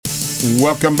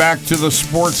Welcome back to the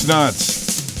Sports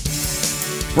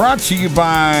Nutz. Brought to you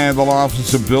by the law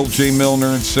office of Bill J.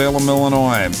 Milner in Salem,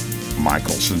 Illinois.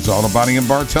 Michelson's Auto Body in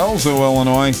Bartelso,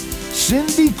 Illinois.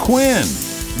 Cindy Quinn,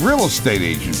 real estate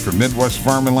agent for Midwest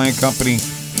Farm and Land Company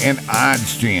and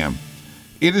Odds Jam.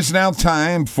 It is now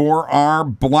time for our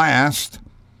blast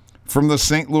from the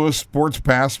St. Louis Sports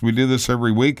Past. We do this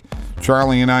every week.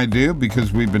 Charlie and I do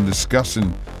because we've been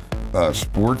discussing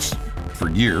sports for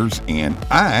years, and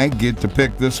I get to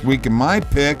pick this week, and my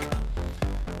pick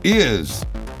is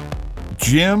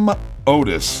Jim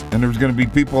Otis. And there's going to be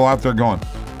people out there going,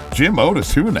 Jim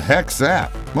Otis, who in the heck's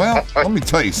that? Well, let me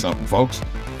tell you something, folks.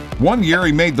 One year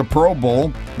he made the Pro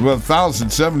Bowl with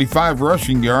 1,075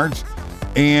 rushing yards,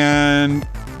 and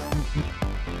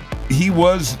he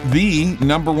was the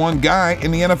number one guy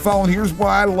in the NFL. And here's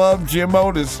why I love Jim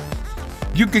Otis.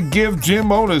 You could give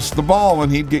Jim Otis the ball,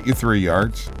 and he'd get you 3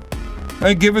 yards.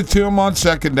 And give it to him on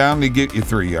second down, and he'd get you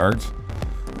 3 yards.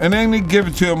 And then he'd give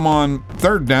it to him on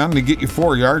third down, and he'd get you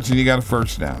 4 yards, and you got a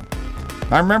first down.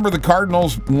 I remember the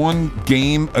Cardinals won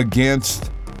game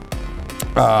against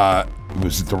it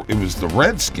was the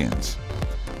Redskins,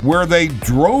 where they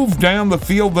drove down the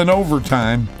field in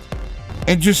overtime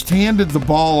and just handed the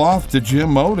ball off to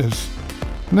Jim Otis.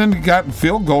 And then he got in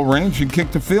field goal range and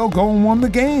kicked a field goal and won the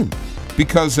game.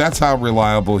 Because that's how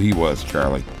reliable he was,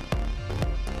 Charlie.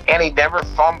 And he never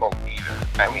fumbled either.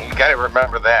 I mean, you got to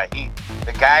remember that. The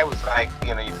guy was like,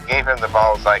 you gave him the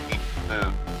ball, it was like he flew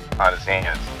on his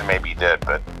hands. Maybe he did,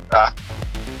 but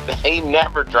he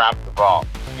never dropped the ball.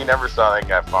 You never saw that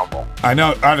guy fumble. I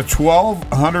know. Out of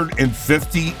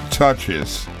 1,250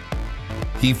 touches,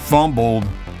 he fumbled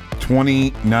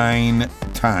 29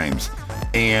 times.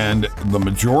 And the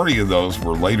majority of those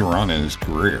were later on in his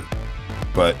career.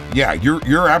 But, yeah,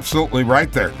 you're absolutely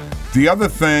right there. The other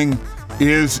thing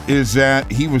is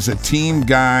that he was a team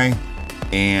guy,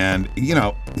 and, he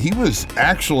was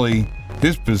actually,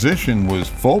 his position was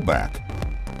fullback,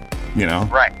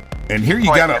 Right. And here you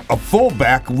got a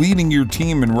fullback leading your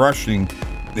team in rushing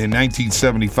in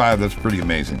 1975. That's pretty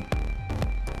amazing.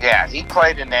 Yeah, he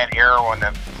played in that era when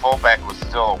the fullback was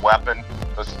still a weapon.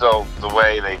 It was still the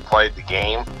way they played the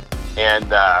game.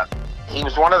 And he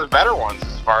was one of the better ones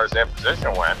as far as that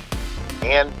position went.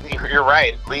 And you're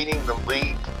right, leading the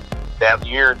league that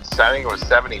year, I think it was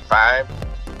 75.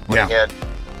 Yeah. I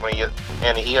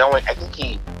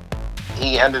think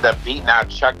he ended up beating out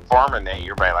Chuck Foreman that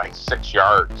year by like 6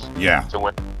 yards. Yeah. To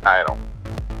win the title.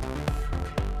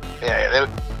 Yeah,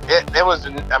 it was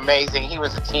amazing. He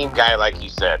was a team guy, like you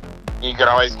said. You could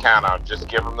always count on. Just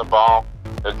give him the ball.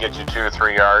 He'll get you 2 or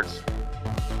 3 yards.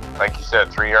 Like you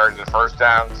said, 3 yards in first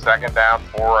down, second down,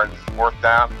 4 in fourth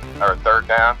down, or third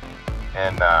down,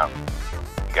 and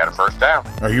you got a first down.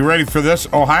 Are you ready for this?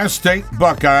 Ohio State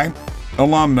Buckeye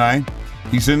alumni.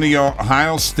 He's in the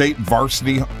Ohio State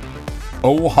Varsity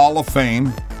Hall of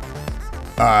Fame.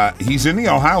 He's in the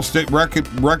Ohio State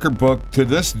record book to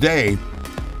this day.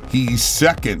 He's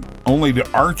second only to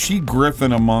Archie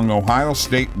Griffin among Ohio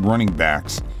State running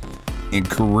backs in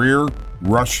career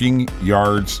rushing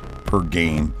yards per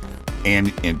game.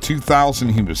 And in 2000,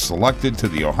 he was selected to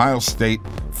the Ohio State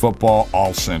football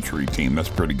all-century team. That's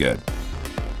pretty good.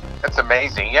 That's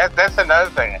amazing. Yeah, that's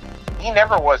another thing. He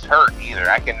never was hurt either.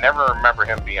 I can never remember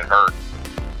him being hurt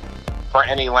for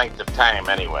any length of time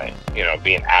anyway,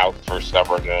 being out for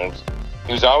several games.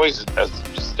 He was always a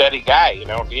steady guy.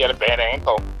 If he had a bad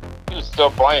ankle, he was still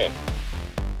playing.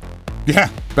 Yeah,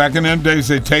 back in them days,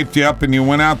 they taped you up and you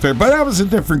went out there. But that was a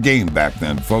different game back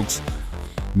then, folks.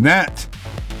 Not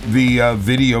the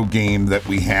video game that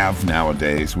we have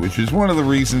nowadays, which is one of the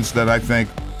reasons that I think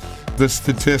the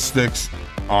statistics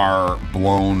are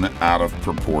blown out of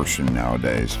proportion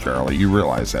nowadays, Charlie. You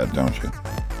realize that, don't you?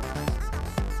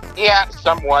 Yeah,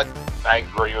 somewhat. I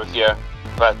agree with you.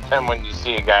 But then when you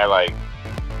see a guy like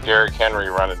Derrick Henry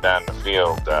running down the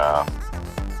field,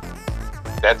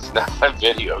 that's not a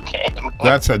video game.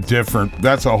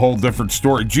 That's a whole different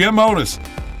story. Jim Otis,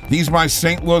 he's my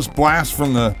St. Louis blast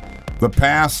from the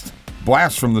past,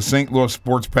 blast from the St. Louis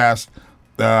sports past.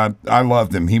 I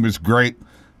loved him. He was great.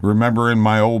 Remember in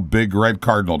my old Big Red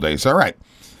Cardinal days. All right.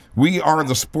 We are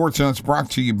the Sports Nutz,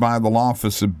 brought to you by the law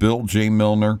office of Bill J.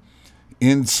 Milner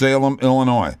in Salem,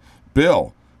 Illinois.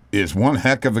 Bill is one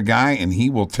heck of a guy, and he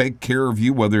will take care of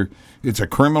you, whether it's a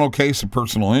criminal case, a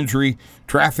personal injury,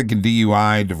 traffic and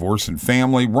DUI, divorce and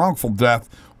family, wrongful death,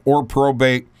 or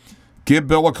probate. Give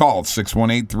Bill a call at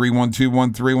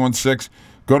 618-312-1316.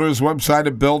 Go to his website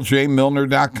at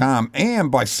BillJMilner.com,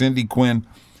 and by Cindy Quinn,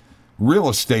 real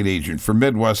estate agent for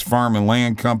Midwest Farm and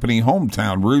Land Company.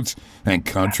 Hometown roots and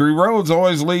country roads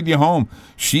always lead you home.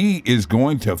 She is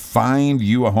going to find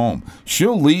you a home.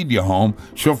 She'll lead you home.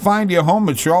 She'll find you a home,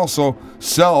 but she'll also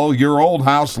sell your old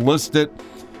house, list it.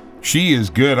 She is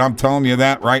good. I'm telling you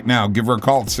that right now. Give her a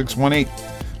call at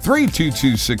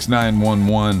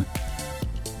 618-322-6911.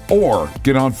 Or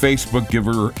get on Facebook, give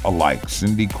her a like.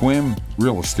 Cindy Quinn,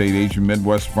 real estate agent,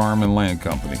 Midwest Farm and Land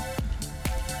Company.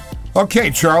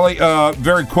 Okay, Charlie,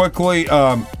 very quickly,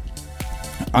 I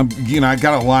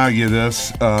got to allow you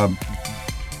this. I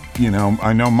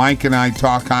know Mike and I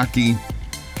talk hockey,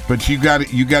 but you got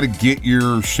to get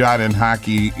your shot in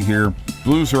hockey here.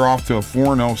 Blues are off to a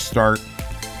 4-0 start.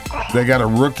 They got a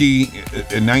rookie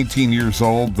at 19 years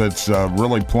old that's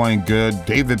really playing good.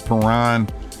 David Perron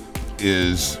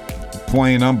is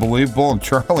playing unbelievable. And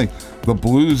Charlie, the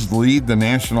Blues lead the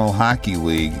National Hockey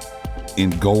League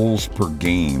in goals per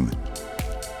game.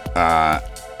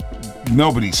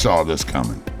 Nobody saw this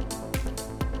coming.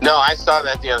 No, I saw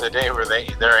that the other day where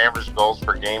their average goals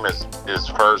per game is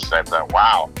first. I thought,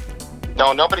 wow.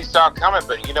 No, nobody saw it coming,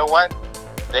 but you know what?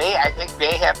 I think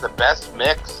they have the best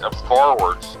mix of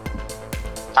forwards,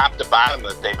 top to bottom,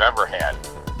 that they've ever had.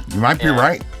 You might be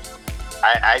right.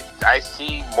 I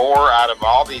see more out of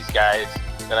all these guys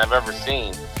than I've ever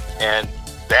seen, and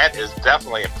that is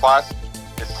definitely a plus.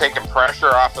 It's taking pressure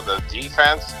off of the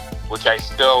defense, which I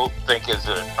still think is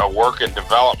a work in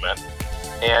development,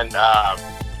 and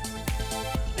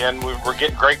we're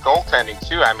getting great goaltending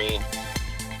too. I mean,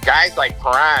 guys like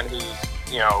Perron, who's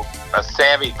a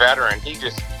savvy veteran, he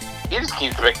just keeps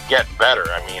getting better.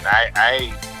 I mean,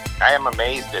 I am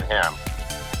amazed at him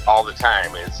all the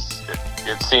time.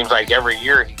 It seems like every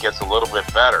year he gets a little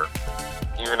bit better.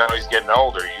 Even though he's getting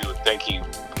older, you would think he'd,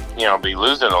 be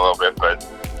losing a little bit, but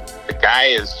the guy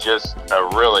is just a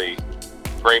really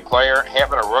great player.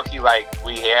 Having a rookie like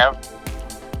we have,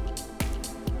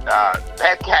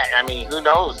 that guy, I mean, who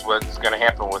knows what's going to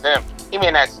happen with him. He may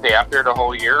not stay up there the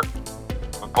whole year,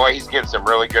 but boy, he's getting some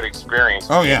really good experience.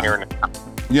 Oh, yeah. Here now.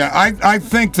 Yeah, I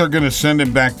think they're going to send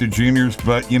him back to juniors,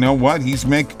 but you know what?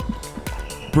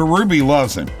 Berube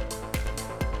loves him.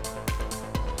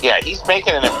 Yeah, he's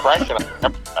making an impression on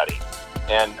everybody.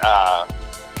 And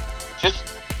just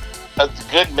a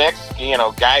good mix.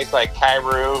 Guys like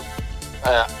Kyrou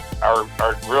are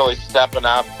really stepping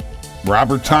up.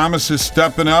 Robert Thomas is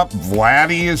stepping up.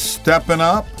 Vladdy is stepping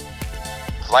up.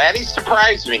 Vladdy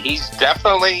surprised me. He's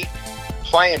definitely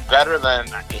playing better than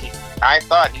I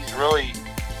thought. He's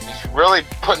really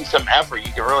putting some effort.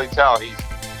 You can really tell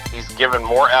he's given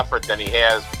more effort than he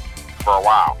has for a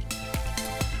while.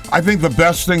 I think the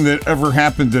best thing that ever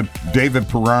happened to David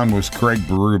Perron was Craig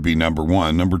Berube, number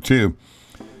one. Number two,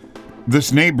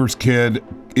 this neighbor's kid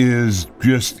he's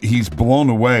blown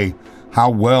away how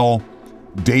well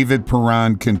David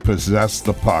Perron can possess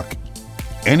the puck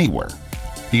anywhere.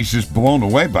 He's just blown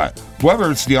away by it.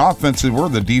 Whether it's the offensive or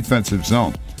the defensive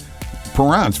zone,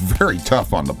 Perron's very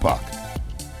tough on the puck.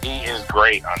 He is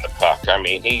great on the puck. I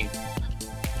mean,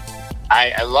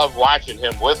 I love watching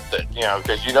him with it,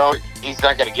 because he's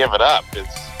not going to give it up.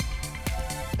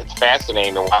 It's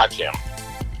fascinating to watch him.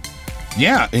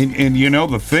 Yeah, and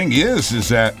the thing is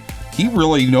that he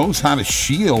really knows how to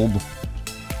shield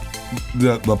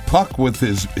the puck with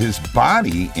his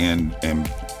body, and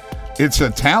it's a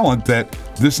talent that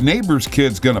this neighbor's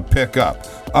kid's going to pick up.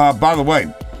 By the way,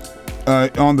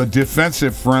 on the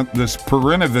defensive front, this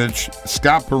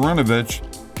Scott Perunovich,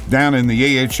 down in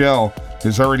the AHL,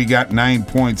 has already got 9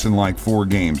 points in like 4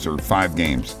 games or 5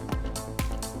 games.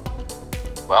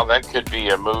 Well, that could be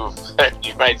a move that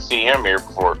you might see him here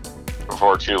before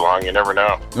too long. You never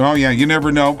know. Oh, yeah, you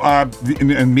never know.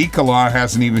 And Mikala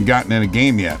hasn't even gotten in a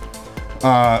game yet.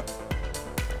 Right.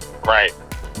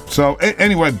 So,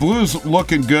 anyway, Blues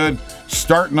looking good,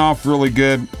 starting off really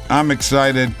good. I'm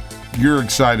excited. You're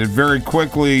excited. Very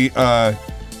quickly,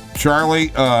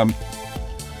 Charlie,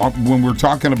 when we're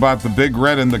talking about the Big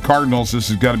Red and the Cardinals, this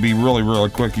has got to be really, really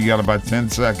quick. You got about 10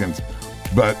 seconds.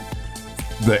 But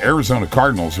the Arizona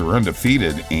Cardinals are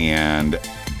undefeated, and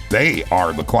they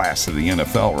are the class of the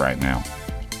NFL right now.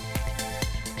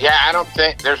 Yeah, I don't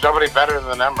think there's nobody better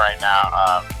than them right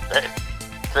now.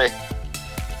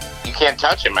 You can't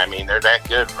touch them. I mean, they're that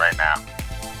good right now.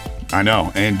 I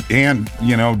know. And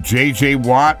J.J.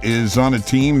 Watt is on a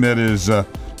team that is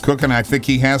cooking. I think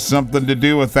he has something to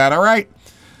do with that. All right.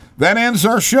 That ends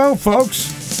our show,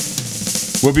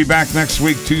 folks. We'll be back next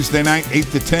week, Tuesday night, 8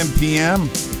 to 10 p.m.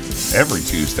 Every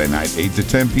Tuesday night, 8 to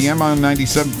 10 p.m. on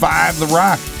 97.5 The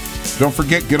Rock. Don't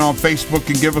forget, get on Facebook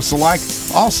and give us a like.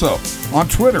 Also, on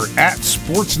Twitter,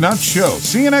 @Sports Nutz Show.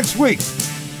 See you next week.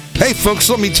 Hey folks,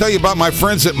 let me tell you about my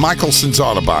friends at Michelson's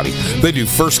Auto Body. They do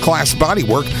first-class body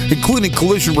work, including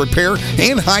collision repair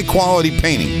and high-quality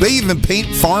painting. They even paint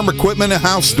farm equipment and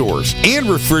house doors, and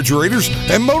refrigerators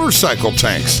and motorcycle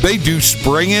tanks. They do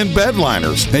spray-in bed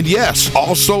liners, and yes,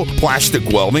 also plastic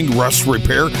welding, rust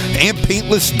repair, and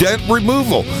paintless dent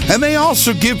removal. And they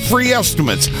also give free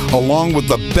estimates, along with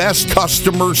the best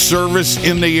customer service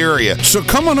in the area. So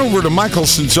come on over to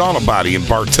Michelson's Auto Body in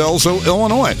Bartelso,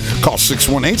 Illinois. Call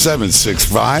 618-765-2115 or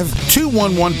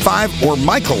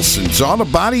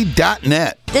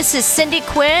michelsonsautobody.net. This is Cindy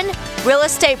Quinn, real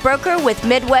estate broker with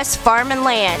Midwest Farm and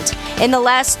Land. In the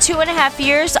last 2.5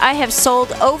 years, I have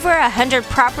sold over 100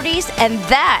 properties, and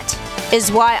that is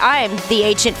why I'm the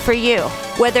agent for you.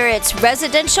 Whether it's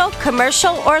residential,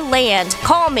 commercial, or land,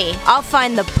 call me. I'll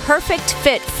find the perfect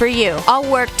fit for you. I'll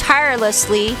work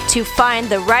tirelessly to find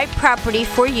the right property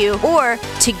for you or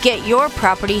to get your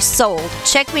property sold.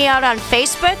 Check me out on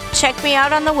Facebook, check me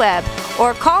out on the web,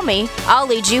 or call me. I'll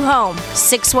lead you home.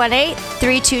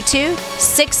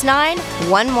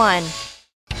 618-322-6911.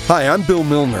 Hi, I'm Bill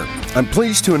Milner. I'm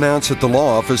pleased to announce that the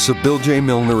law office of Bill J.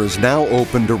 Milner is now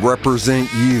open to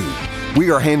represent you. We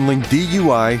are handling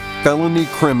DUI, felony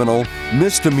criminal,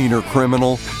 misdemeanor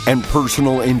criminal, and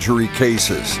personal injury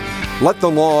cases. Let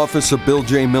the law office of Bill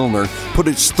J. Milner put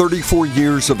its 34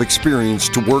 years of experience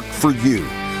to work for you.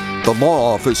 The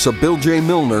law office of Bill J.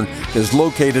 Milner is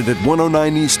located at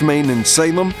 109 East Main in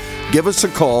Salem. Give us a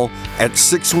call at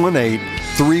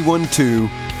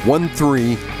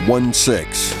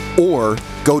 618-312-1316 or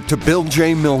go to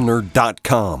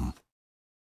BillJMilner.com.